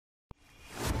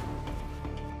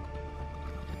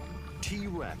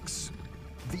T-rex,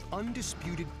 the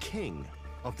undisputed king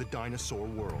of the dinosaur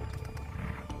world.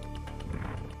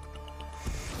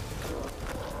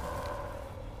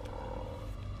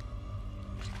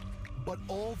 But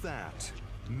all that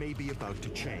may be about to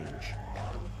change.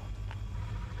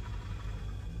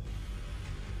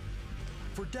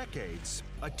 For decades,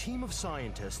 a team of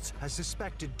scientists has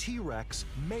suspected T-rex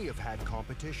may have had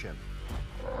competition.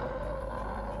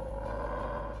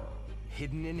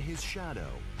 Hidden in his shadow,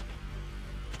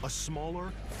 a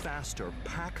smaller, faster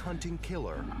pack-hunting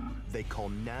killer they call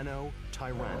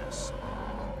Nanotyrannus.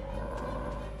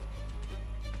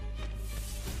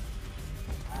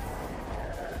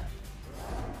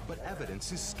 But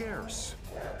evidence is scarce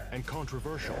and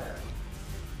controversial.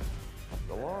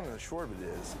 The long and the short of it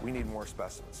is, we need more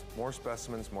specimens. More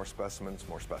specimens, more specimens,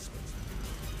 more specimens.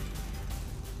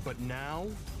 But now,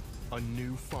 a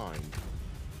new find.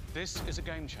 This is a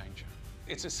game changer.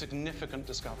 It's a significant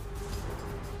discovery.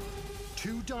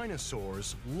 Two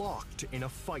dinosaurs locked in a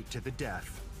fight to the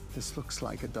death. This looks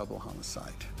like a double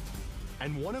homicide.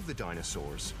 And one of the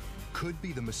dinosaurs could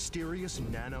be the mysterious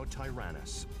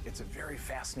Nanotyrannus. It's a very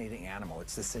fascinating animal.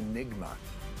 It's this enigma.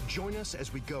 Join us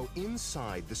as we go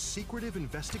inside the secretive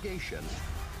investigation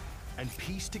and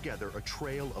piece together a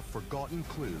trail of forgotten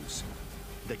clues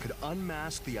that could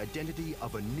unmask the identity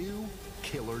of a new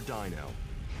killer dino.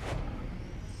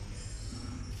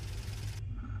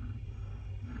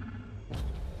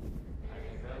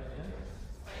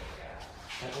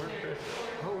 That worked, Chris?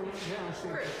 Oh, yeah, I see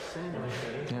what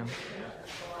you're saying. Yeah.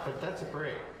 But that's a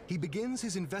break. He begins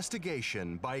his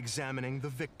investigation by examining the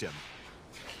victim.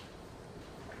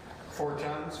 4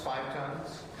 tons, 5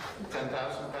 tons,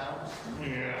 10,000 pounds?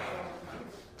 Yeah.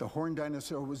 The horned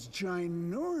dinosaur was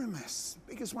ginormous,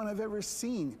 biggest one I've ever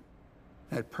seen.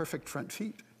 It had perfect front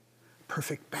feet,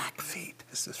 perfect back feet.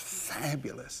 This is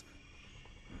fabulous.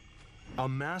 A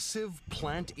massive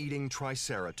plant-eating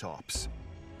triceratops.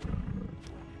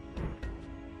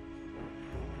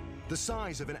 The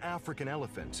size of an African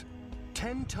elephant,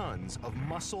 10 tons of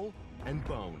muscle and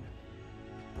bone.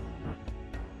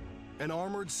 An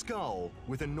armored skull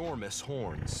with enormous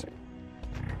horns.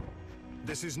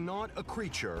 This is not a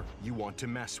creature you want to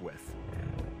mess with.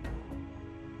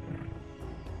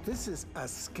 This is a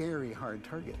scary hard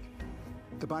target.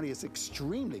 The body is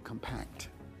extremely compact.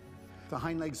 The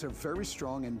hind legs are very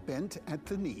strong and bent at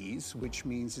the knees, which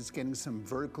means it's getting some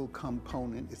vertical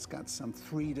component. It's got some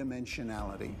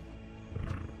three-dimensionality.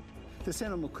 This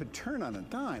animal could turn on a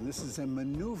dime. This is a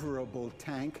maneuverable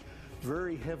tank,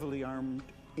 very heavily armed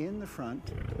in the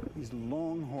front. These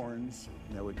long horns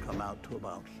that would come out to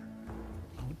about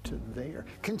to there,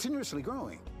 continuously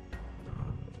growing.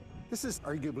 This is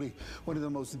arguably one of the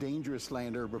most dangerous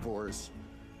land herbivores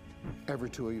ever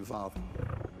to evolve.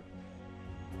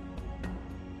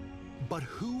 But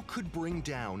who could bring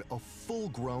down a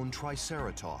full-grown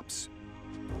triceratops?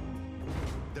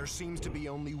 There seems to be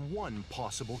only one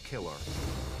possible killer.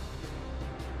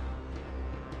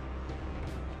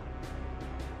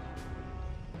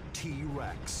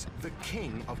 T-rex, the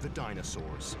king of the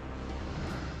dinosaurs.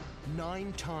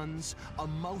 9 tons, a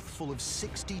mouthful of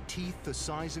 60 teeth the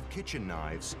size of kitchen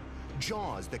knives,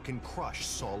 jaws that can crush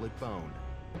solid bone.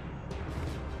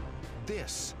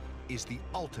 This is the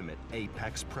ultimate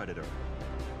apex predator.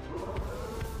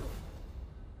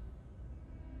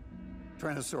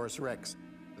 Tyrannosaurus rex,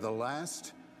 the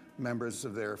last members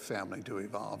of their family to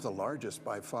evolve, the largest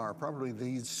by far, probably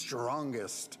the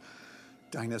strongest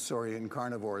dinosaurian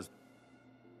carnivores.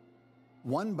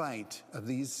 One bite of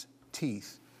these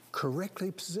teeth,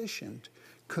 correctly positioned,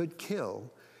 could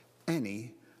kill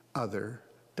any other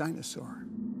dinosaur.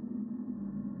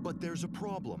 But there's a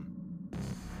problem.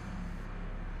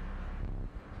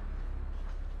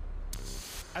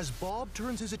 As Bob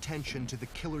turns his attention to the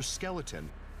killer's skeleton,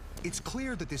 it's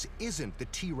clear that this isn't the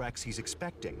T-rex he's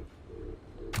expecting.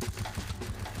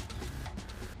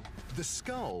 The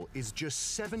skull is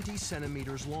just 70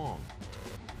 centimeters long.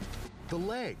 The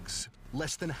legs,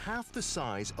 less than half the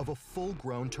size of a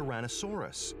full-grown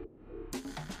Tyrannosaurus.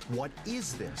 What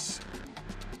is this?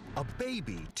 A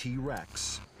baby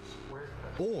T-rex?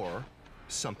 Or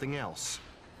something else?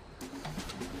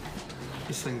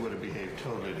 This thing would have behaved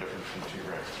totally different from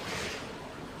T-rex.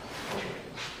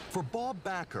 For Bob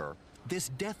Backer, this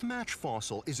deathmatch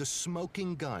fossil is a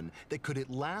smoking gun that could at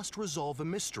last resolve a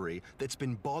mystery that's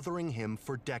been bothering him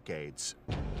for decades.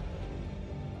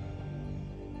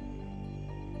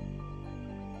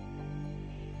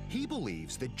 He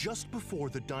believes that just before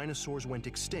the dinosaurs went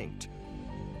extinct,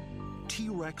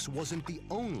 T-rex wasn't the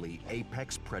only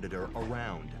apex predator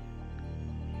around.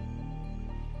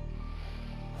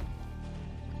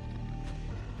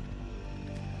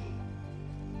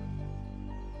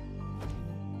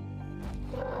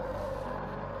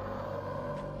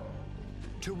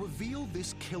 To reveal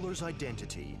this killer's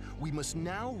identity, we must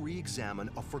now re-examine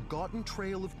a forgotten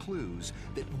trail of clues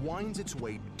that winds its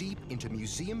way deep into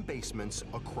museum basements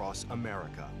across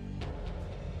America.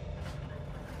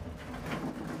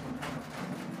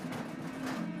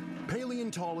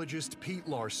 Paleontologist Pete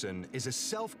Larson is a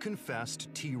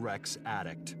self-confessed T-Rex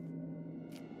addict.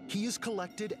 He has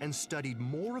collected and studied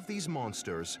more of these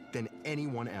monsters than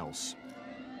anyone else.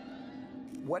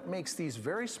 What makes these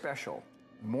very special,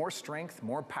 more strength,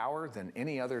 more power than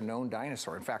any other known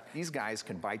dinosaur. In fact, these guys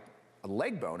can bite a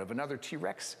leg bone of another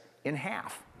T-Rex in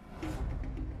half.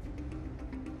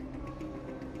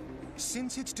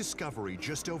 Since its discovery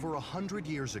just over 100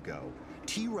 years ago,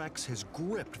 T-Rex has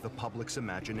gripped the public's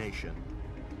imagination.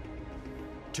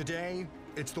 Today,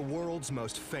 it's the world's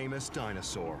most famous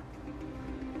dinosaur.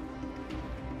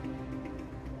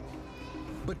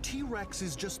 But T-Rex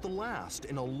is just the last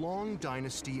in a long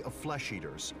dynasty of flesh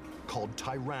eaters called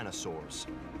tyrannosaurs.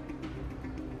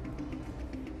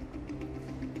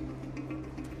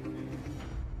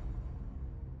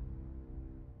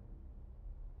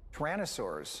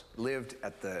 Tyrannosaurs lived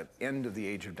at the end of the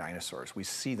age of dinosaurs. We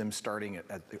see them starting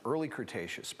at the early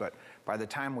Cretaceous, but by the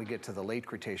time we get to the late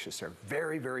Cretaceous, they're a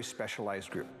very, very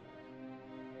specialized group.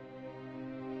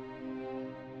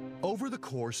 Over the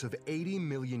course of 80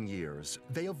 million years,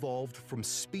 they evolved from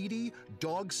speedy,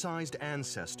 dog-sized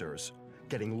ancestors,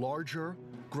 getting larger,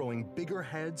 growing bigger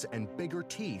heads and bigger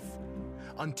teeth,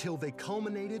 until they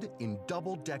culminated in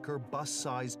double-decker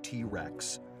bus-sized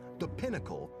T-Rex, the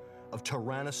pinnacle of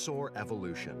tyrannosaur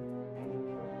evolution.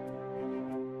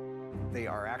 They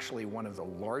are actually one of the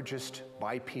largest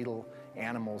bipedal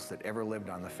animals that ever lived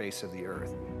on the face of the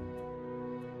earth.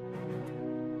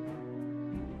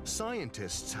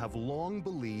 Scientists have long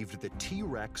believed that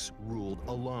T-Rex ruled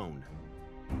alone.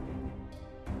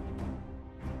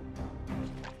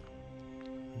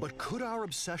 But could our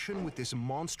obsession with this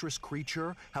monstrous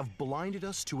creature have blinded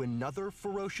us to another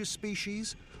ferocious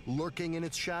species lurking in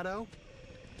its shadow?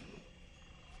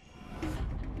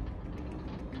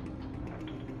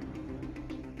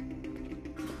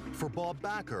 For Bob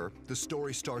Backer, the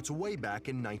story starts way back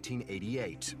in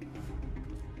 1988.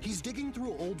 He's digging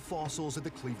through old fossils at the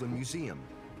Cleveland Museum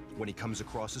when he comes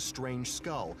across a strange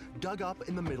skull dug up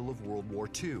in the middle of World War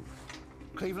II.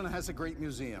 Cleveland has a great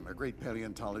museum, a great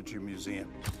paleontology museum.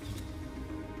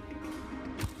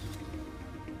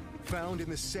 Found in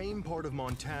the same part of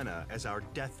Montana as our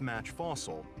Death Match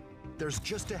fossil, there's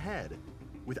just a head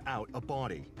without a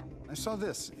body. I saw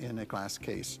this in a glass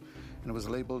case, and it was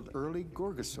labeled early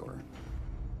Gorgosaur.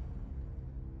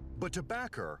 But to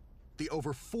Backer, the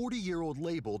over 40-year-old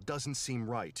label doesn't seem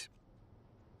right.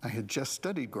 I had just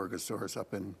studied Gorgosaurs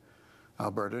up in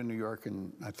Alberta, New York,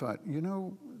 and I thought, you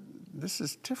know, this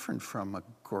is different from a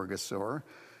Gorgosaur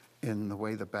in the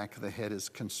way the back of the head is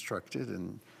constructed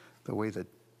and the way the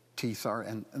teeth are,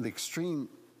 and the extreme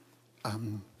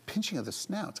pinching of the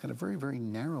snout. It's got a very, very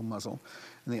narrow muzzle,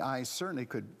 and the eyes certainly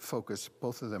could focus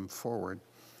both of them forward.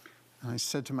 And I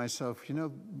said to myself, you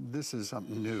know, this is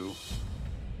something new.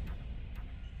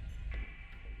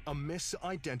 A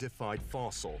misidentified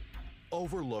fossil,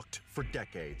 overlooked for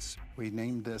decades. We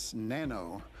named this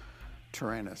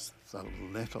Nanotyrannus, the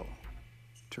little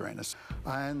Tyrannus.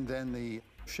 And then the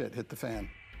shit hit the fan.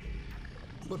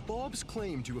 But Bob's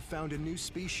claim to have found a new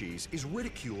species is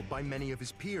ridiculed by many of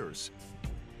his peers.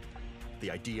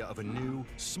 The idea of a new,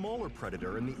 smaller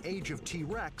predator in the age of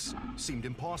T-Rex seemed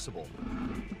impossible.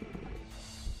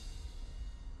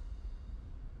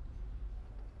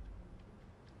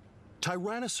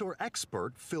 Tyrannosaur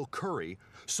expert Phil Curry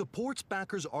supports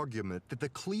Backer's argument that the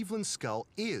Cleveland skull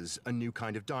is a new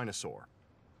kind of dinosaur.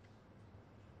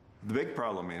 The big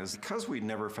problem is, because we'd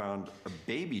never found a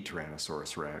baby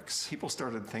Tyrannosaurus rex, people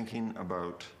started thinking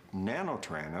about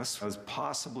Nanotyrannus as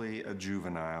possibly a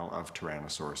juvenile of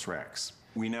Tyrannosaurus rex.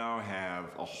 We now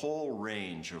have a whole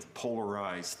range of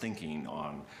polarized thinking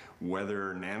on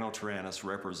whether Nanotyrannus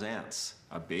represents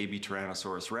a baby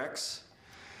Tyrannosaurus rex,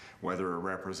 whether it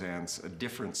represents a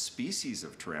different species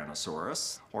of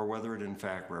Tyrannosaurus, or whether it in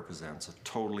fact represents a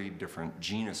totally different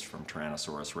genus from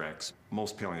Tyrannosaurus rex.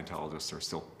 Most paleontologists are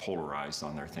still polarized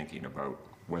on their thinking about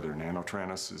whether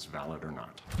Nanotyrannus is valid or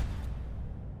not.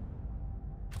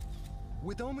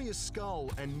 With only a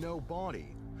skull and no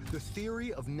body, the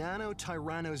theory of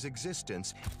Nanotyrannus'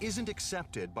 existence isn't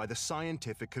accepted by the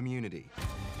scientific community.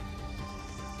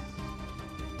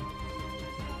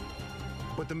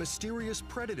 But the mysterious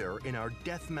predator in our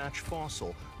Death Match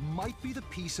fossil might be the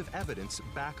piece of evidence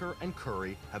Backer and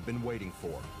Curry have been waiting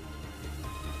for.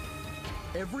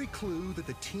 Every clue that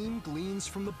the team gleans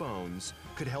from the bones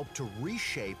could help to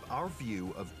reshape our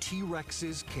view of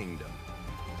T-Rex's kingdom.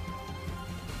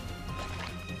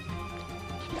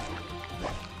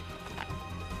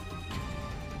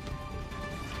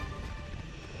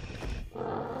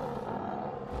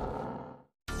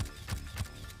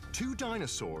 Two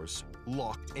dinosaurs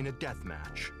locked in a death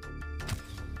match.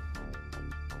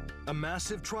 A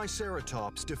massive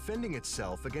triceratops defending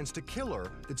itself against a killer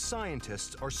that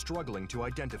scientists are struggling to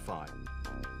identify.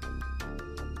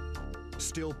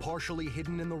 Still partially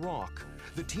hidden in the rock,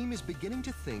 the team is beginning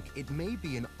to think it may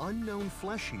be an unknown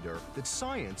flesh eater that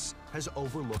science has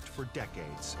overlooked for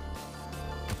decades.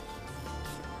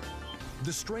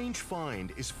 The strange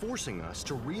find is forcing us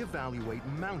to reevaluate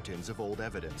mountains of old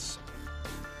evidence.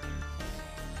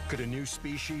 Could a new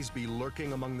species be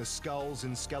lurking among the skulls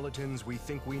and skeletons we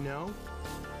think we know?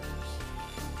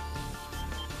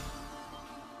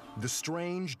 The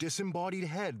strange, disembodied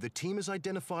head the team has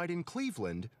identified in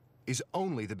Cleveland is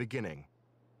only the beginning.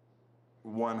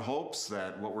 One hopes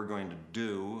that what we're going to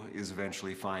do is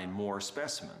eventually find more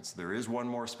specimens. There is one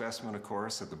more specimen, of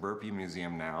course, at the Burpee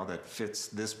Museum now that fits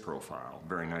this profile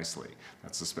very nicely.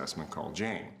 That's a specimen called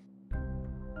Jane.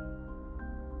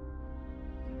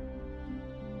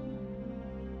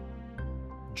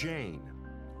 Jane,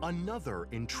 another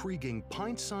intriguing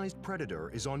pint-sized predator,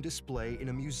 is on display in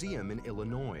a museum in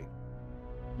Illinois.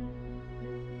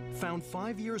 Found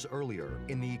 5 years earlier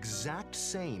in the exact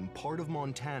same part of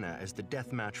Montana as the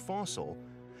death match fossil,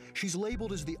 she's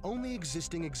labeled as the only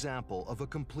existing example of a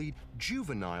complete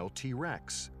juvenile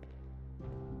T.rex.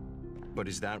 But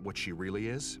is that what she really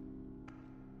is?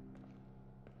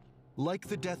 Like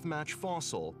the death match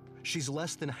fossil, she's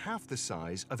less than half the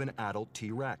size of an adult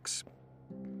T.rex.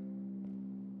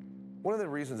 One of the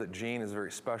reasons that Jane is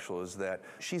very special is that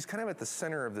she's kind of at the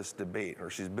center of this debate,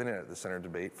 or she's been at the center of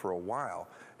debate for a while.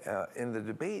 And the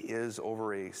debate is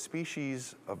over a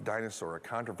species of dinosaur, a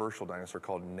controversial dinosaur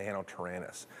called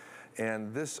Nanotyrannus.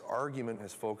 And this argument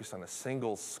has focused on a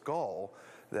single skull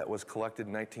that was collected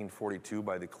in 1942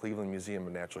 by the Cleveland Museum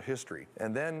of Natural History.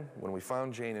 And then when we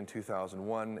found Jane in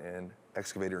 2001 and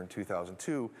excavated her in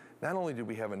 2002, not only did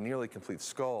we have a nearly complete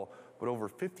skull, but over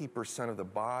 50% of the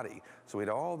body. So we had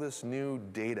all this new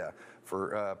data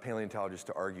for paleontologists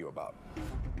to argue about.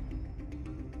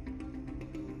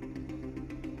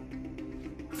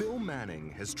 Phil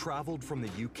Manning has traveled from the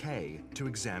UK to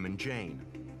examine Jane.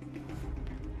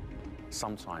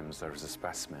 Sometimes there is a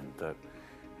specimen that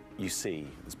you see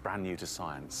that's brand new to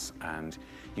science and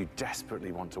you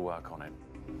desperately want to work on it.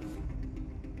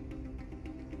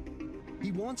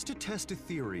 He wants to test a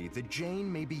theory that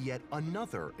Jane may be yet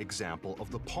another example of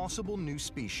the possible new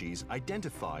species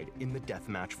identified in the death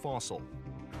match fossil.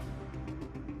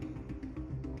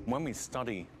 When we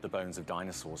study the bones of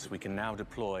dinosaurs, we can now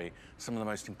deploy some of the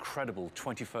most incredible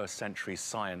 21st century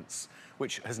science,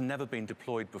 which has never been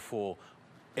deployed before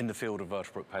in the field of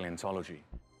vertebrate paleontology.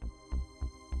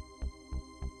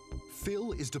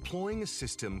 Phil is deploying a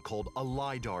system called a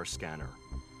LiDAR scanner.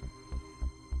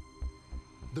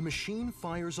 The machine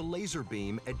fires a laser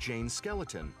beam at Jane's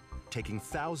skeleton, taking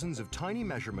thousands of tiny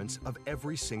measurements of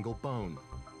every single bone.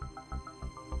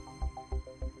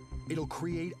 It'll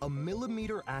create a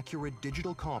millimeter-accurate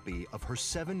digital copy of her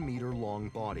 7-meter-long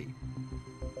body.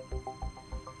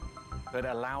 It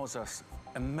allows us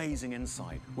amazing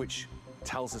insight, which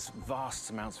tells us vast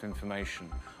amounts of information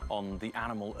on the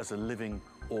animal as a living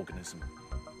organism.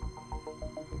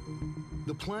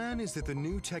 The plan is that the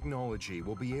new technology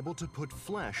will be able to put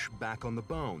flesh back on the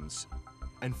bones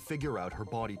and figure out her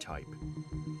body type.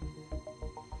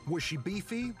 Was she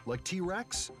beefy, like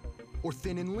T.rex, or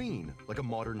thin and lean, like a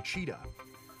modern cheetah?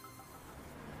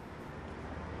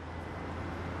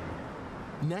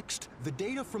 Next, the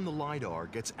data from the LiDAR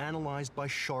gets analyzed by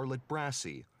Charlotte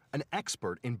Brassey, an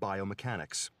expert in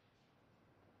biomechanics.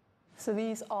 So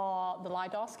these are the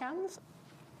LiDAR scans.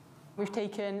 We've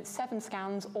taken 7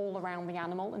 scans all around the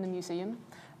animal in the museum,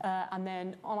 and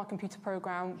then on our computer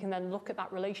program, we can then look at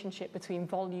that relationship between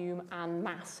volume and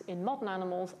mass in modern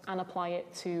animals and apply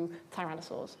it to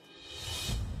tyrannosaurs.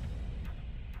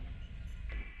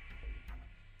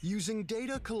 Using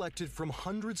data collected from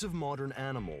hundreds of modern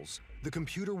animals, the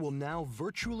computer will now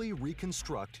virtually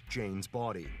reconstruct Jane's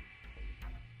body.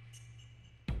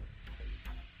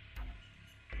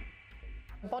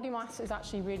 Body mass is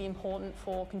actually really important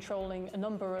for controlling a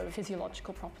number of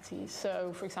physiological properties.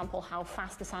 So, for example, how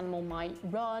fast this animal might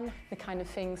run, the kind of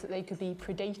things that they could be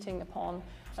predating upon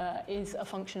is a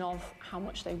function of how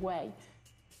much they weigh.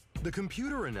 The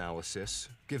computer analysis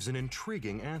gives an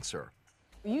intriguing answer.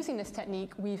 Using this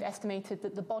technique, we've estimated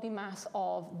that the body mass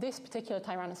of this particular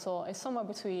tyrannosaur is somewhere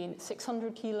between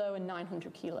 600 kilo and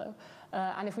 900 kilo.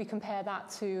 And if we compare that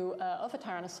to other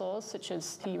tyrannosaurs, such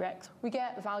as T.rex, we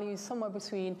get values somewhere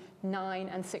between 9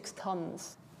 and 6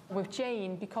 tons. With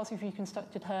Jane, because we've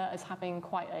reconstructed her as having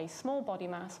quite a small body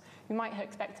mass, we might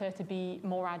expect her to be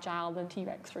more agile than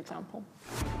T.rex, for example.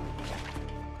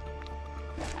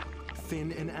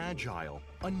 thin and agile,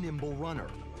 a nimble runner.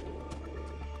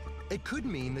 It could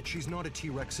mean that she's not a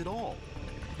T-Rex at all,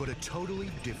 but a totally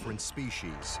different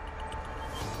species.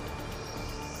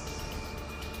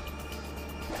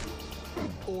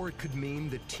 Or it could mean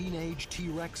that teenage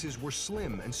T-Rexes were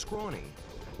slim and scrawny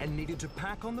and needed to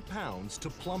pack on the pounds to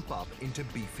plump up into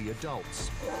beefy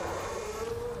adults.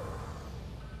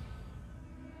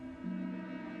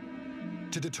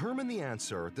 To determine the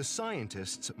answer, the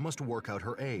scientists must work out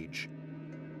her age.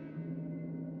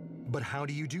 But how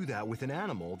do you do that with an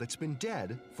animal that's been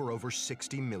dead for over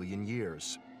 60 million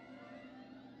years?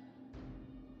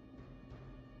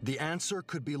 The answer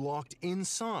could be locked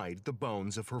inside the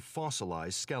bones of her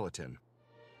fossilized skeleton.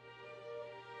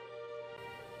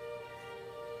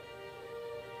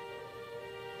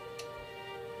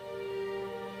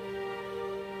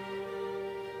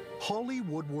 Holly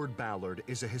Woodward-Ballard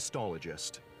is a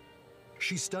histologist.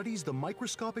 She studies the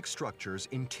microscopic structures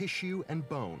in tissue and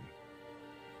bone.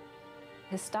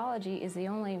 Histology is the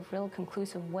only real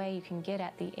conclusive way you can get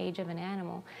at the age of an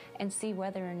animal and see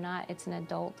whether or not it's an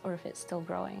adult or if it's still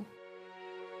growing.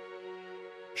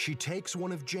 She takes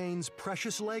one of Jane's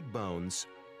precious leg bones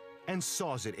and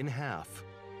saws it in half.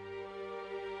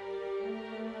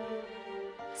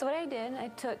 So what I did, I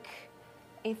took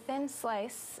a thin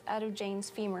slice out of Jane's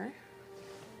femur,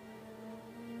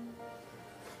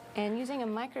 and using a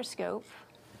microscope,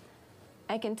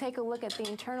 I can take a look at the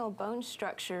internal bone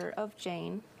structure of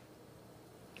Jane.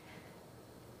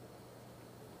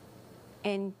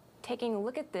 And taking a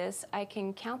look at this, I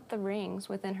can count the rings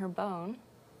within her bone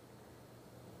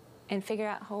and figure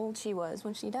out how old she was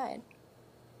when she died.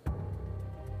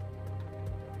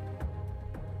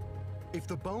 If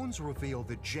the bones reveal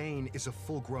that Jane is a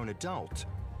full-grown adult,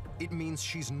 it means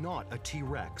she's not a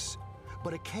T-Rex,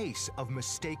 but a case of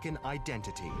mistaken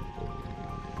identity.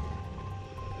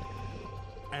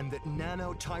 And that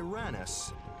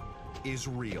Nanotyrannus is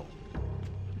real.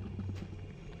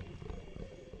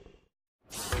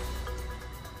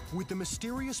 With the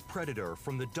mysterious predator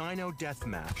from the Dino Death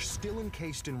Match still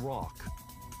encased in rock,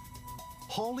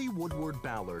 Holly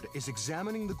Woodward-Ballard is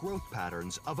examining the growth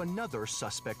patterns of another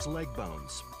suspect's leg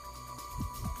bones.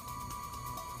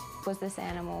 Was this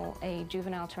animal a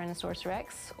juvenile Tyrannosaurus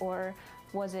rex, or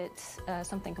was it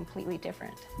something completely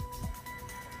different?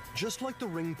 Just like the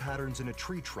ring patterns in a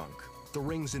tree trunk, the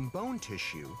rings in bone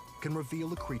tissue can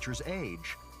reveal a creature's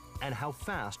age and how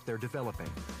fast they're developing.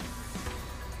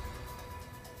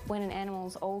 When an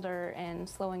animal's older and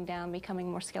slowing down, becoming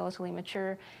more skeletally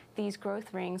mature, these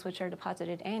growth rings, which are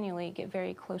deposited annually, get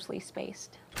very closely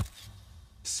spaced.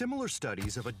 Similar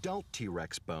studies of adult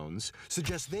T-Rex bones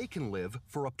suggest they can live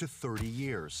for up to 30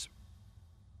 years.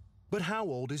 But how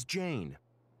old is Jane?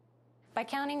 By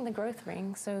counting the growth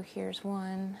rings, so here's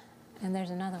one and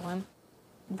there's another one,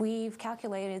 we've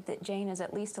calculated that Jane is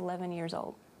at least 11 years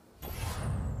old.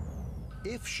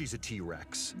 If she's a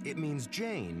T-Rex, it means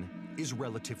Jane is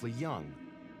relatively young,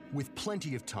 with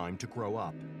plenty of time to grow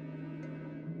up.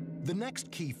 The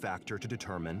next key factor to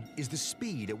determine is the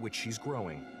speed at which she's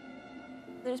growing.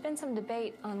 There's been some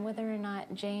debate on whether or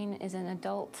not Jane is an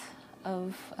adult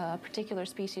of a particular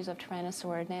species of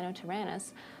Tyrannosaur,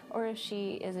 Nanotyrannus, or if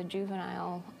she is a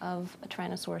juvenile of a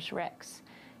Tyrannosaurus rex.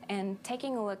 And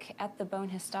taking a look at the bone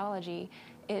histology,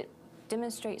 it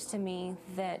demonstrates to me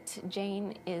that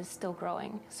Jane is still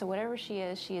growing. So whatever she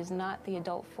is not the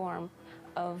adult form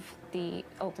of the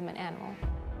ultimate animal.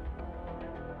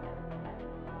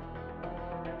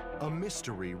 A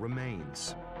mystery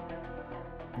remains.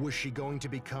 Was she going to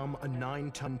become a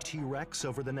 9-ton T-Rex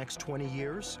over the next 20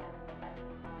 years?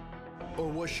 Or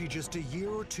was she just a year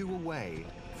or two away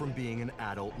from being an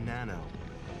adult nano?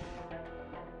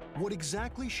 What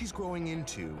exactly she's growing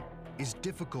into is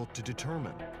difficult to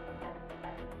determine.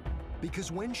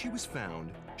 Because when she was found,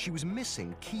 she was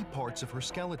missing key parts of her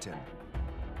skeleton,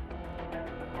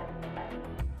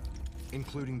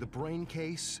 including the brain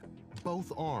case,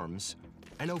 both arms,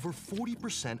 and over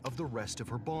 40% of the rest of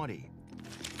her body.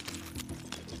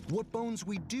 What bones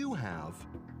we do have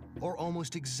are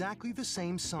almost exactly the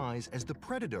same size as the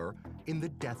predator in the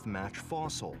death match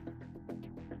fossil.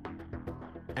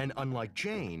 And unlike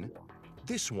Jane,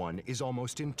 this one is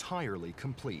almost entirely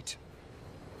complete.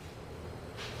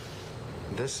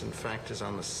 This, in fact, is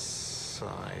on the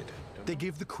side. They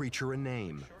give the creature a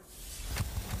name: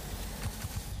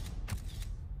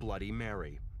 Bloody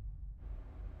Mary.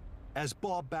 As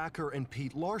Bob Backer and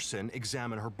Pete Larson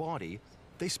examine her body,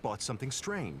 they spot something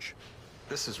strange.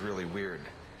 This is really weird.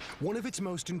 One of its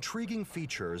most intriguing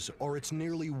features are its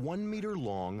nearly 1 meter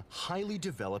long, highly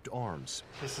developed arms.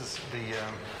 This is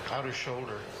the outer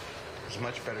shoulder is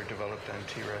much better developed than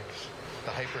T-Rex.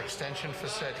 The hyperextension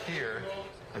facet here,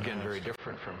 again, very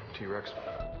different from T-Rex.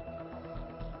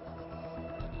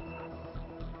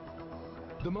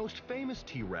 The most famous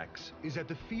T-Rex is at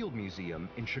the Field Museum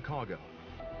in Chicago.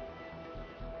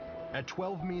 At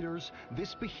 12 meters,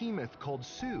 this behemoth called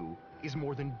Sue is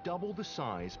more than double the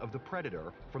size of the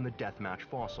predator from the Death Match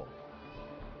fossil.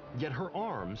 Yet her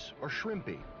arms are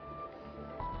shrimpy.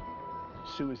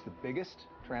 Sue is the biggest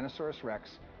Tyrannosaurus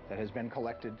rex that has been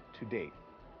collected to date.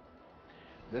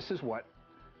 This is what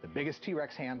the biggest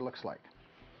T-Rex hand looks like.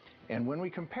 And when we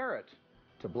compare it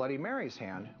to Bloody Mary's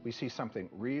hand, we see something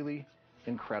really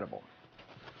incredible.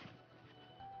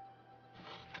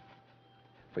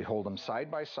 If we hold them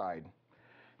side by side,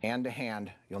 hand to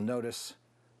hand, you'll notice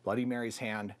Bloody Mary's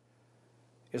hand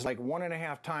is like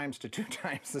 1.5 times to 2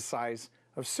 times the size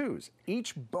of Sue's.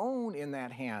 Each bone in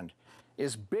that hand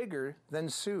is bigger than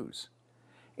Sue's.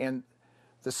 And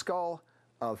the skull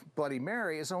of Bloody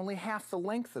Mary is only half the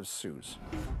length of Sue's.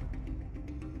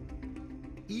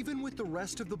 Even with the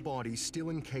rest of the body still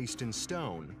encased in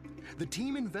stone, the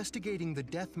team investigating the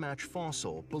Death Match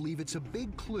fossil believe it's a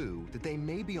big clue that they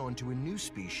may be onto a new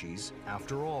species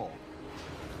after all.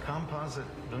 Composite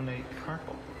lunate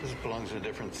carpal. This belongs to a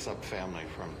different subfamily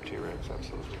from T-Rex,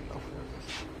 absolutely.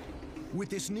 With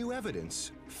this new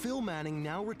evidence, Phil Manning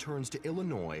now returns to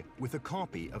Illinois with a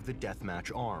copy of the Death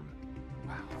Match arm.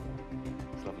 Wow.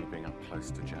 It's lovely being up close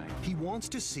to Jane. He wants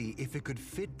to see if it could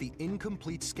fit the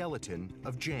incomplete skeleton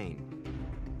of Jane.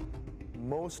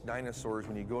 Most dinosaurs,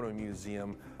 when you go to a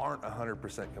museum, aren't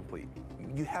 100% complete.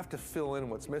 You have to fill in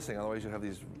what's missing, otherwise you'll have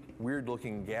these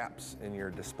weird-looking gaps in your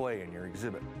display, in your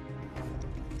exhibit.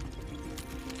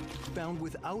 Found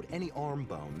without any arm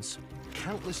bones,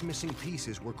 countless missing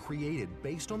pieces were created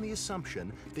based on the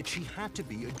assumption that she had to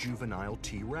be a juvenile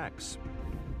T-Rex.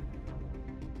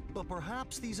 But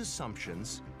perhaps these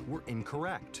assumptions were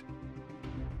incorrect.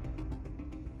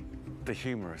 The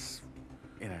humerus,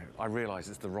 you know, I realize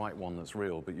it's the right one that's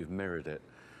real, but you've mirrored it.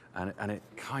 And it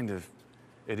kind of,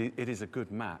 it is a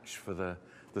good match for the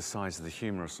size of the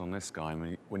humerus on this guy. I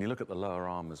mean, when you look at the lower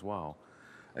arm as well,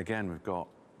 again, we've got,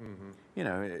 you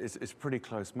know, it's a pretty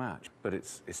close match, but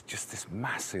it's just this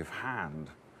massive hand.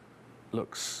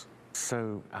 Looks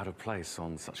so out of place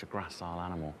on such a gracile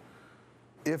animal.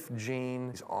 If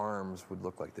Jane's arms would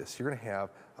look like this, you're going to have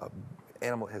an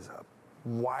animal that has a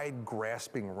wide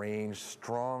grasping range,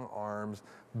 strong arms,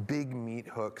 big meat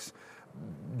hooks.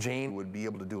 Jane would be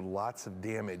able to do lots of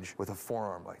damage with a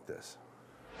forearm like this.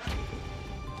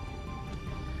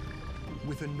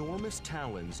 With enormous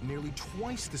talons nearly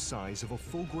twice the size of a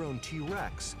full-grown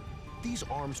T-Rex, these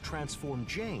arms transform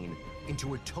Jane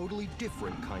into a totally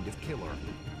different kind of killer.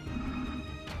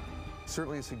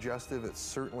 Certainly suggestive, it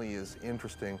certainly is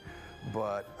interesting,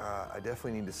 but I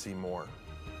definitely need to see more.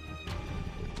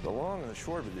 The long and the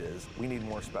short of it is, we need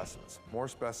more specimens. More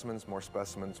specimens, more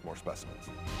specimens, more specimens.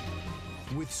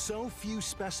 With so few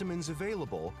specimens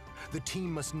available, the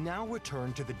team must now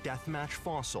return to the Death Match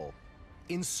fossil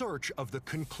in search of the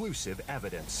conclusive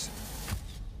evidence.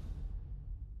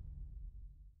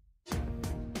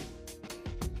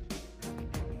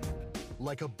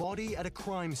 Like a body at a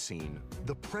crime scene,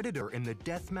 the predator in the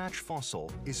Death Match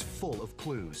fossil is full of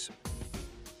clues.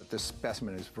 This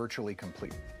specimen is virtually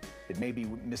complete. It may be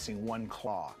missing one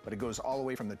claw, but it goes all the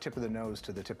way from the tip of the nose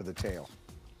to the tip of the tail.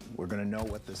 We're going to know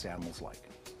what this animal's like.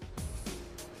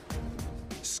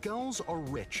 Skulls are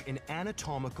rich in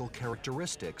anatomical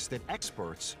characteristics that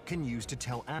experts can use to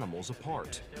tell animals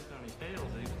apart.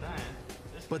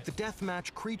 But the Death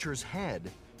Match creature's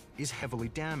head is heavily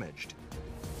damaged.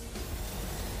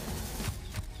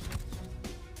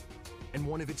 And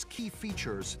one of its key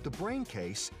features, the brain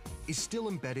case, is still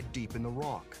embedded deep in the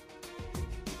rock.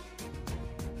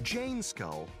 Jane's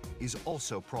skull is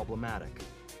also problematic.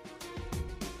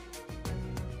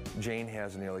 Jane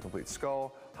has a nearly complete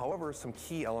skull. However, some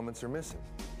key elements are missing.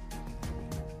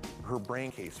 Her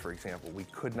brain case, for example, we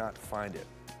could not find it.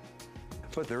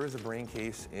 But there is a brain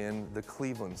case in the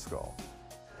Cleveland skull.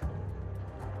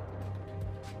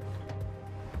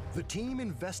 The team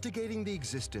investigating the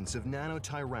existence of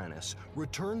Nanotyrannus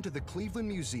returned to the Cleveland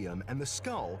Museum and the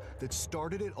skull that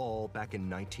started it all back in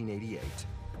 1988.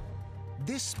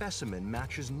 This specimen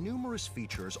matches numerous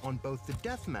features on both the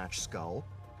Death Match skull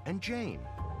and Jane.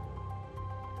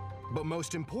 But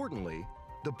most importantly,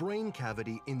 the brain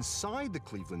cavity inside the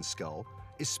Cleveland skull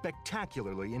is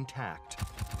spectacularly intact.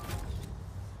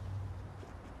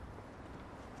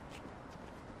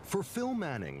 For Phil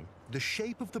Manning, the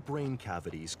shape of the brain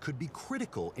cavities could be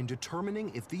critical in determining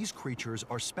if these creatures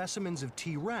are specimens of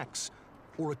T-Rex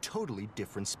or a totally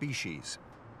different species.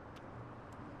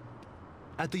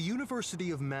 At the University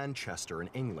of Manchester in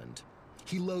England,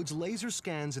 he loads laser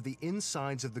scans of the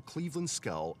insides of the Cleveland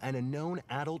skull and a known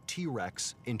adult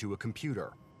T-Rex into a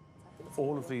computer.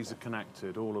 All of these are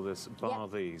connected, all of this, bar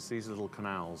these little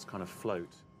canals kind of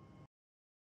float.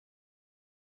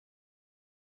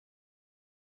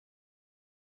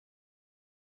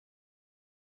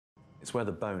 It's where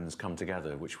the bones come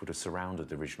together, which would have surrounded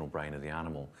the original brain of the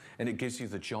animal. And it gives you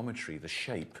the geometry, the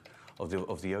shape of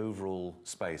the overall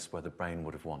space where the brain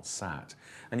would have once sat.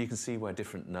 And you can see where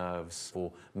different nerves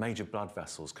or major blood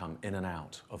vessels come in and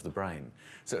out of the brain.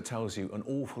 So it tells you an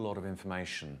awful lot of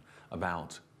information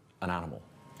about an animal.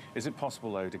 Is it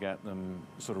possible, though, to get them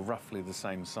sort of roughly the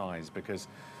same size? Because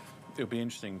it would be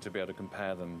interesting to be able to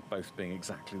compare them both being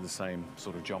exactly the same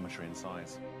sort of geometry and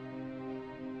size.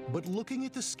 But looking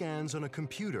at the scans on a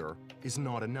computer is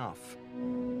not enough.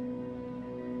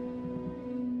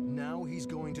 Now he's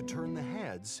going to turn the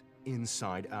heads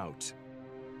inside out.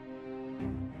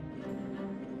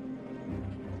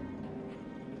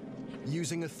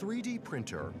 Using a 3D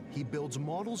printer, he builds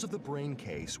models of the brain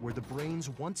case where the brains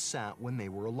once sat when they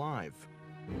were alive.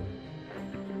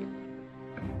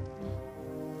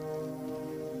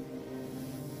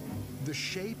 The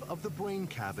shape of the brain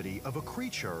cavity of a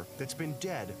creature that's been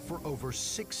dead for over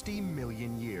 60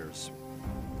 million years.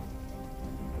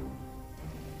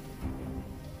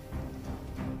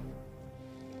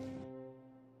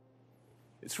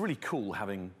 It's really cool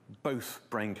having both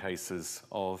brain cases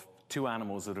of two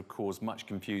animals that have caused much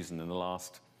confusion in the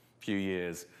last few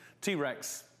years.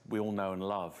 T-Rex, we all know and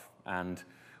love, and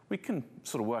we can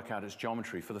sort of work out its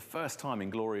geometry for the first time in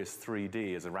glorious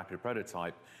 3D as a rapid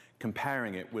prototype,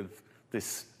 comparing it with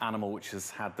this animal which has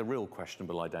had the real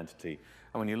questionable identity.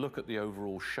 And when you look at the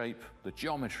overall shape, the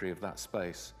geometry of that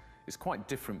space is quite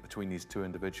different between these two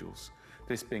individuals.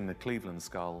 This being the Cleveland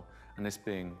skull, and this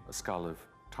being a skull of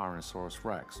Tyrannosaurus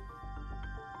rex.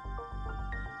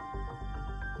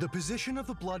 The position of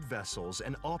the blood vessels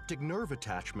and optic nerve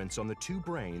attachments on the two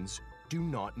brains do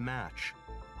not match.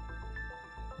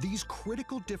 These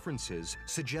critical differences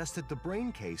suggest that the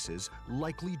brain cases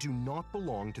likely do not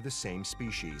belong to the same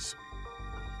species.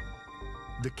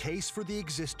 The case for the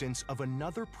existence of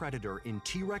another predator in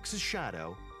T-Rex's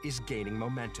shadow is gaining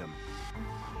momentum.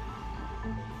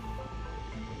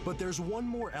 But there's one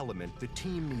more element the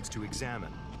team needs to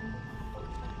examine.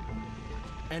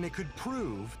 And it could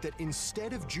prove that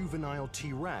instead of juvenile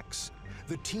T-Rex,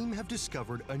 the team have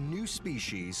discovered a new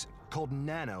species called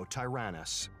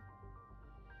Nanotyrannus.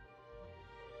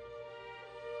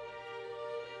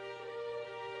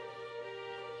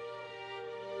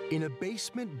 In a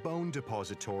basement bone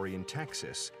depository in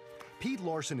Texas, Pete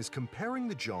Larson is comparing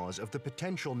the jaws of the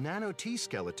potential nano-T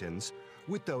skeletons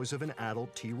with those of an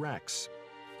adult T-Rex.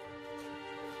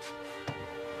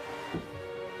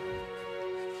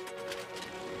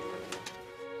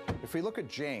 If we look at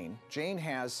Jane, Jane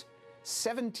has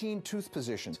 17 tooth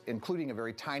positions, including a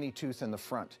very tiny tooth in the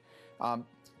front.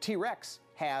 T-Rex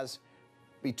has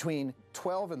between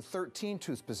 12 and 13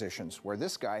 tooth positions, where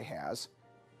this guy has,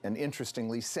 and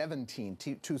interestingly, 17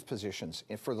 tooth positions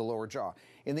for the lower jaw.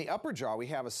 In the upper jaw, we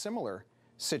have a similar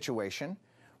situation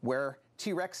where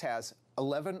T-Rex has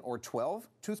 11 or 12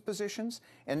 tooth positions,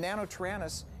 and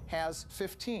Nanotyrannus has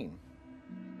 15.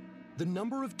 The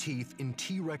number of teeth in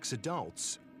T-Rex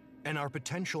adults and our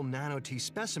potential nano-T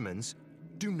specimens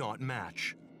do not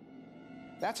match.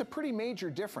 That's a pretty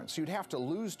major difference. You'd have to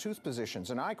lose tooth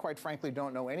positions, and I, quite frankly,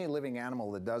 don't know any living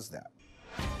animal that does that.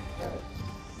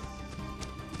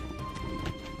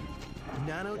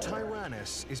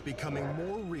 Nanotyrannus is becoming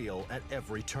more real at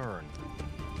every turn.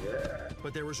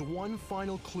 But there is one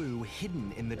final clue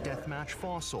hidden in the death match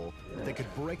fossil that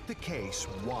could break the case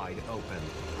wide open.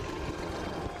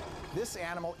 This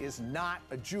animal is not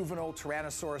a juvenile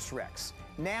Tyrannosaurus rex.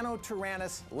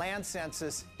 Nanotyrannus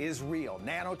lancensis is real.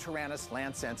 Nanotyrannus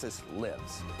lancensis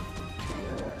lives.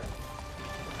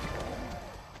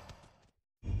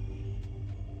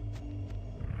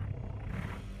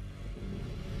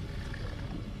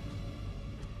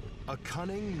 A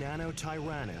cunning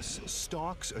Nanotyrannus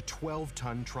stalks a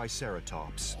 12-ton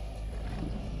Triceratops.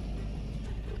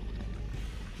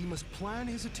 He must plan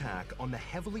his attack on the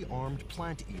heavily armed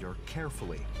plant eater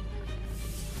carefully.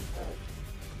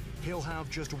 He'll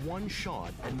have just one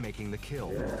shot at making the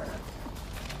kill.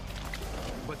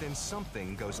 But then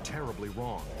something goes terribly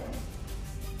wrong.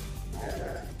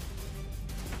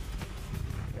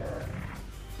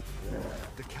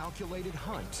 The calculated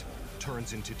hunt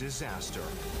turns into disaster.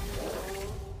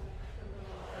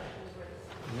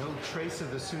 No trace of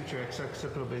the suture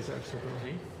acceptable base acceptable.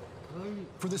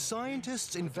 For the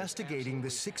scientists investigating the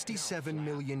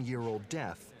 67-million-year-old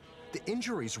death, The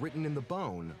injuries written in the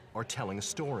bone are telling a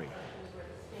story.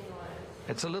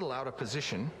 It's a little out of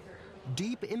position.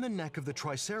 Deep in the neck of the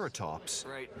Triceratops,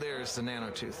 Right there's the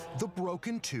nanotooth. the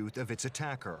broken tooth of its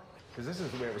attacker, Because this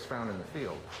is the way it was found in the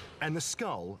field. and the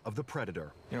skull of the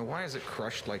predator. You know, why is it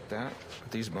crushed like that?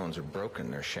 These bones are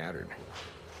broken, they're shattered.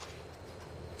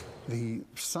 The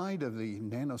side of the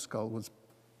nanoskull was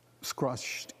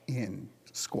squashed,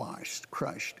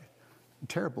 crushed. A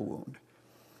terrible wound.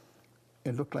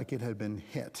 It looked like it had been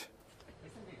hit.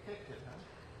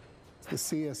 The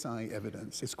CSI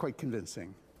evidence is quite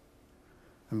convincing.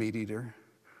 A meat eater,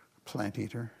 a plant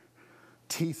eater,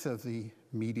 teeth of the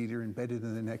meat eater embedded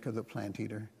in the neck of the plant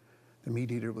eater, the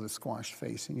meat eater with a squashed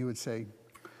face, and you would say,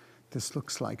 this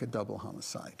looks like a double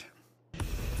homicide.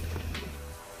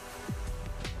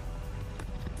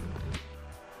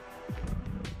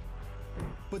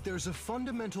 But there's a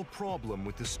fundamental problem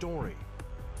with the story.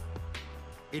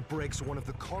 It breaks one of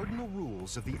the cardinal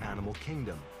rules of the animal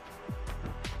kingdom.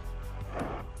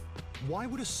 Why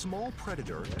would a small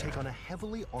predator take on a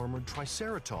heavily armored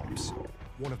Triceratops,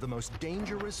 one of the most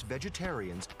dangerous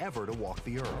vegetarians ever to walk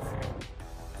the earth?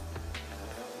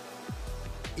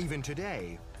 Even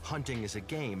today, hunting is a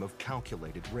game of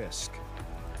calculated risk.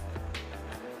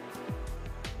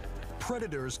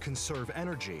 Predators conserve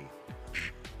energy,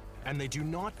 and they do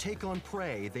not take on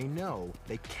prey they know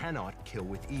they cannot kill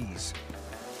with ease.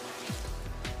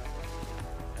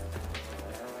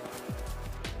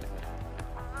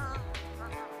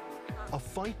 A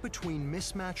fight between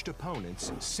mismatched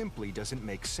opponents simply doesn't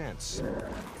make sense.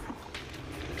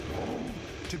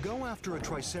 To go after a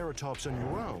Triceratops on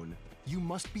your own, you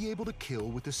must be able to kill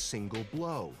with a single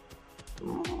blow.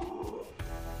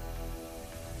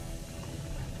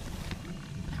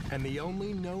 And the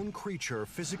only known creature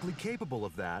physically capable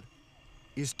of that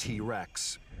is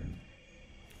T.rex.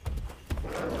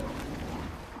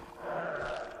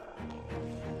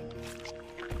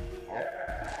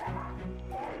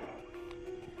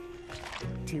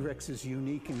 T-Rex is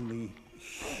unique in the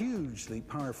hugely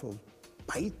powerful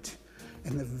bite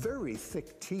and the very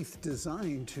thick teeth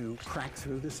designed to crack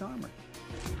through this armor.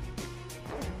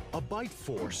 A bite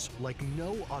force like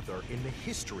no other in the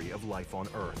history of life on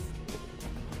Earth.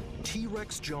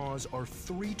 T-Rex jaws are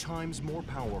 3 times more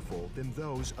powerful than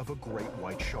those of a great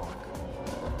white shark.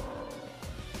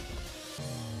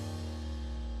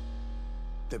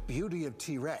 The beauty of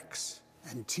T-Rex,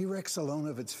 and T-Rex alone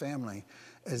of its family,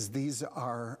 is these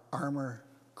are armor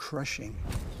crushing.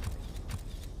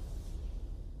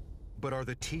 But are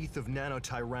the teeth of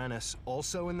Nanotyrannus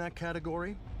also in that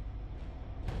category?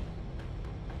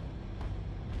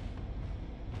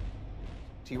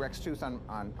 T-Rex tooth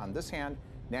on this hand,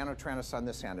 Nanotyrannus on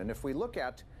this hand. And if we look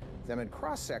at them in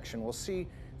cross-section, we'll see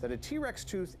that a T-Rex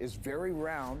tooth is very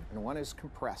round and one is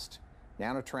compressed.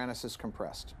 Nanotyrannus is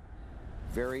compressed.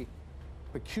 Very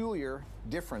peculiar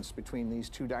difference between these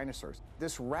two dinosaurs.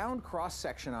 This round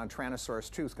cross-section on Tyrannosaurus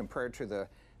tooth compared to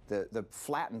the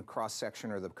flattened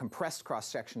cross-section or the compressed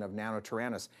cross-section of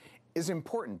Nanotyrannus is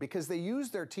important because they use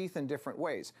their teeth in different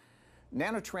ways.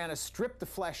 Nanotyrannus stripped the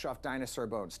flesh off dinosaur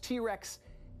bones. T-Rex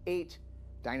ate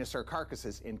dinosaur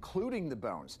carcasses, including the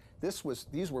bones.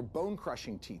 These were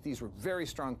bone-crushing teeth. These were very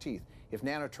strong teeth. If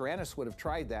Nanotyrannus would have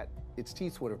tried that, its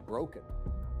teeth would have broken.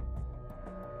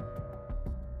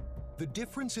 The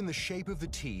difference in the shape of the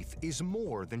teeth is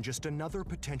more than just another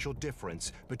potential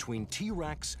difference between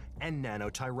T-Rex and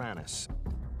Nanotyrannus.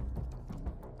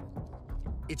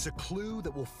 It's a clue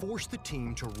that will force the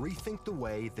team to rethink the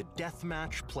way the death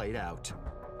match played out.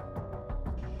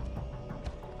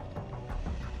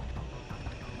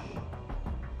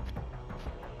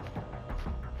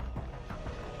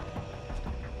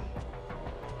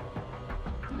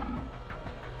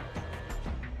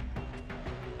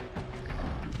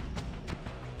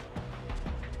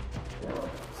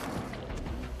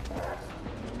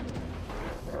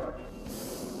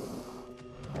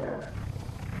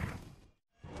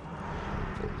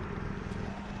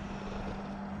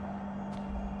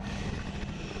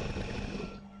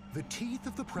 The teeth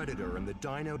of the predator in the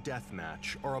Dino Death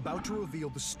Match are about to reveal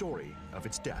the story of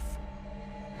its death.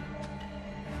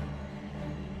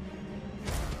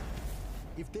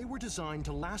 If they were designed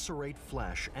to lacerate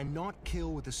flesh and not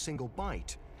kill with a single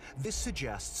bite, this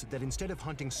suggests that instead of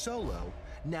hunting solo,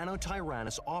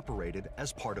 Nanotyrannus operated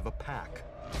as part of a pack.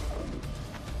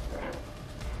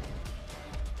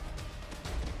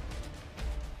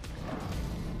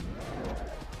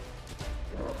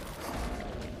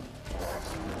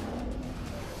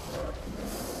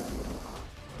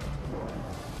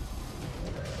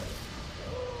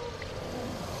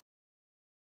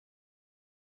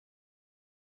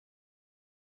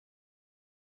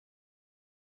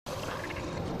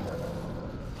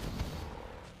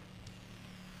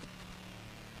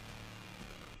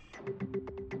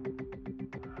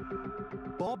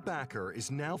 Bob Backer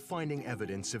is now finding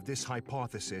evidence of this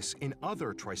hypothesis in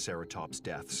other Triceratops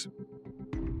deaths.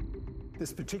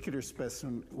 This particular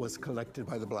specimen was collected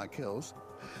by the Black Hills.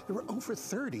 There were over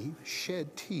 30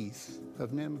 shed teeth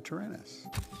of Nanotyrannus.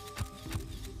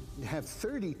 To have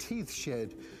 30 teeth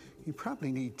shed, you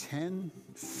probably need 10,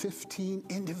 15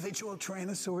 individual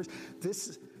tyrannosaurs.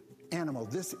 This animal,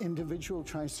 this individual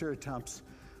Triceratops,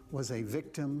 was a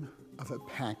victim of a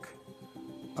pack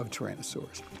of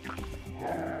tyrannosaurs.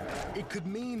 It could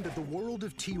mean that the world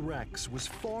of T.rex was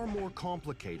far more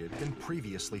complicated than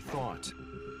previously thought.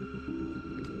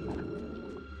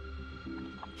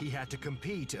 He had to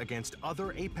compete against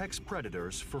other apex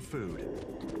predators for food.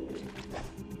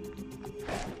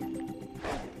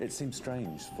 It seems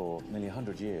strange. For nearly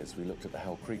 100 years, we looked at the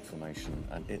Hell Creek Formation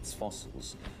and its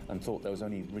fossils and thought there was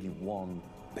only really one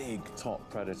big top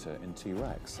predator in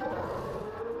T.rex.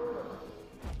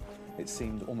 It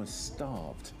seemed almost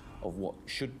starved of what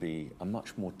should be a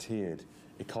much more tiered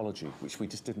ecology, which we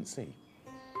just didn't see.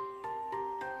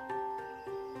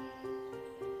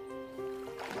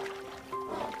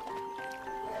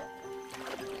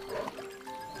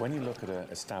 When you look at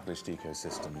established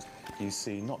ecosystems, you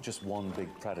see not just one big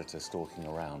predator stalking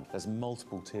around. There's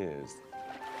multiple tiers.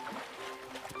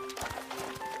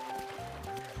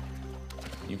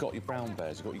 You've got your brown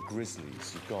bears, you've got your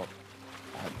grizzlies, you've got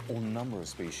all number of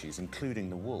species, including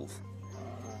the wolf.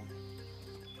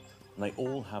 And they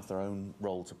all have their own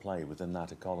role to play within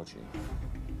that ecology.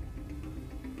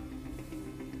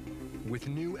 With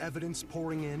new evidence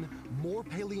pouring in, more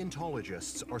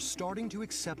paleontologists are starting to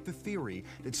accept the theory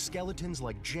that skeletons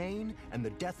like Jane and the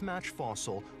Death Match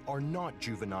fossil are not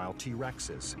juvenile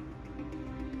T-rexes.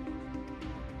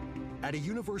 At a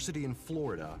university in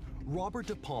Florida, Robert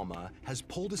De Palma has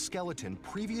pulled a skeleton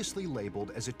previously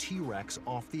labeled as a T-rex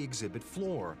off the exhibit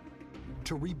floor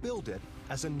to rebuild it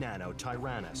as a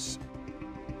Nanotyrannus.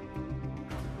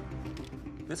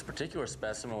 This particular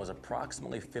specimen was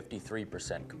approximately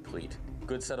 53% complete.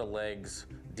 Good set of legs,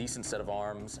 decent set of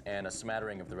arms, and a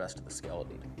smattering of the rest of the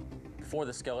skeleton. Before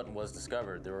the skeleton was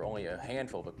discovered, there were only a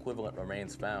handful of equivalent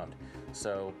remains found,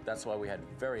 so that's why we had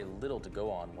very little to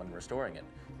go on when restoring it.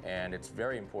 And it's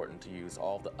very important to use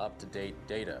all the up-to-date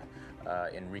data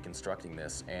in reconstructing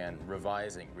this and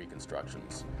revising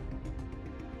reconstructions.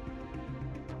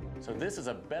 So this is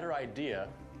a better idea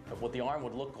of what the arm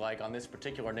would look like on this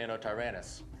particular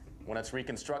Nanotyrannus. When it's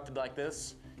reconstructed like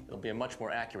this, it'll be a much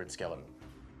more accurate skeleton.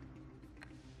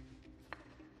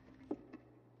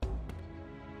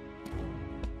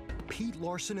 Pete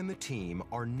Larson and the team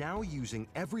are now using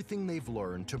everything they've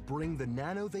learned to bring the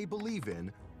nano they believe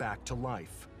in back to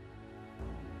life.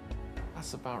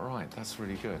 That's about right. That's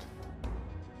really good.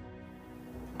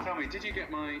 Tell me, did you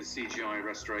get my CGI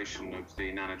restoration of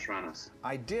the Nanotyrannus?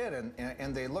 I did,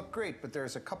 and they look great, but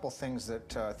there's a couple things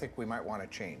that I think we might want to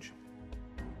change.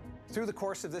 Through the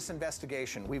course of this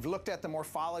investigation, we've looked at the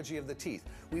morphology of the teeth.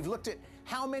 We've looked at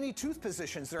how many tooth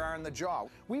positions there are in the jaw.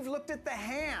 We've looked at the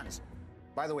hands.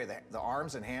 By the way, the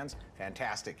arms and hands,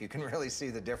 fantastic. You can really see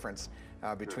the difference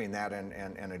between that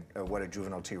and what a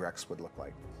juvenile T-rex would look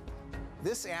like.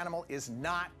 This animal is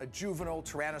not a juvenile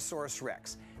Tyrannosaurus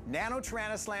rex.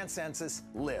 Nanotyrannus lancensis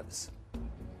lives.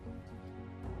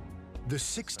 The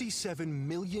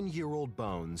 67-million-year-old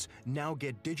bones now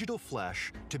get digital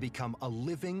flesh to become a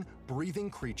living, breathing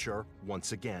creature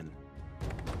once again.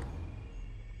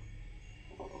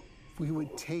 If we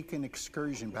would take an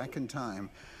excursion back in time,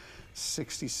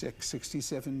 66,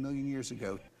 67 million years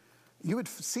ago, you would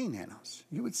see nanos.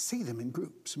 You would see them in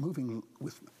groups, moving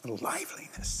with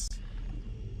liveliness.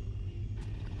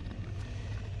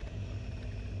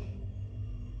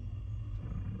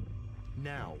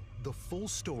 Now, the full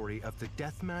story of the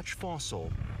Death Match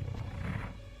fossil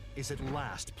is at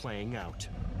last playing out.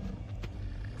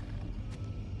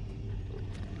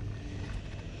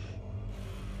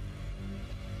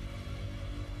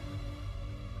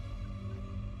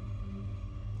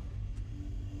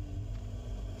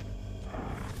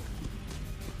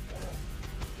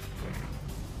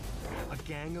 A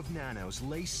gang of nanos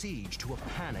lay siege to a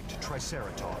panicked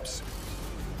Triceratops.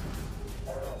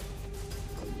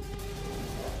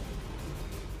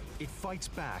 It fights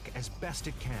back as best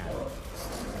it can.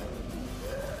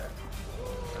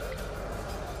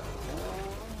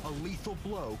 A lethal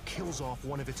blow kills off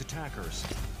one of its attackers.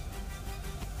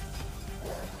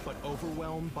 But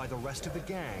overwhelmed by the rest of the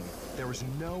gang, there is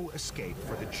no escape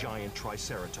for the giant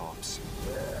Triceratops.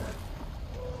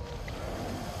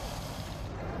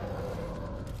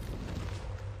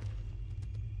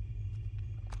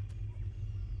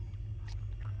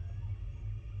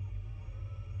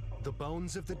 The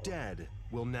bones of the dead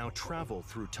will now travel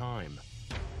through time.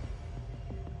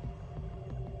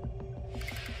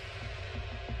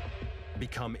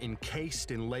 Become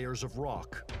encased in layers of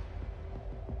rock,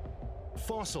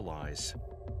 fossilize,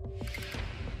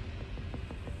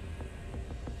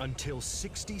 until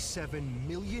 67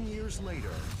 million years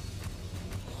later,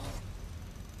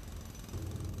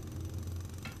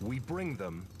 we bring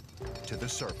them to the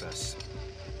surface.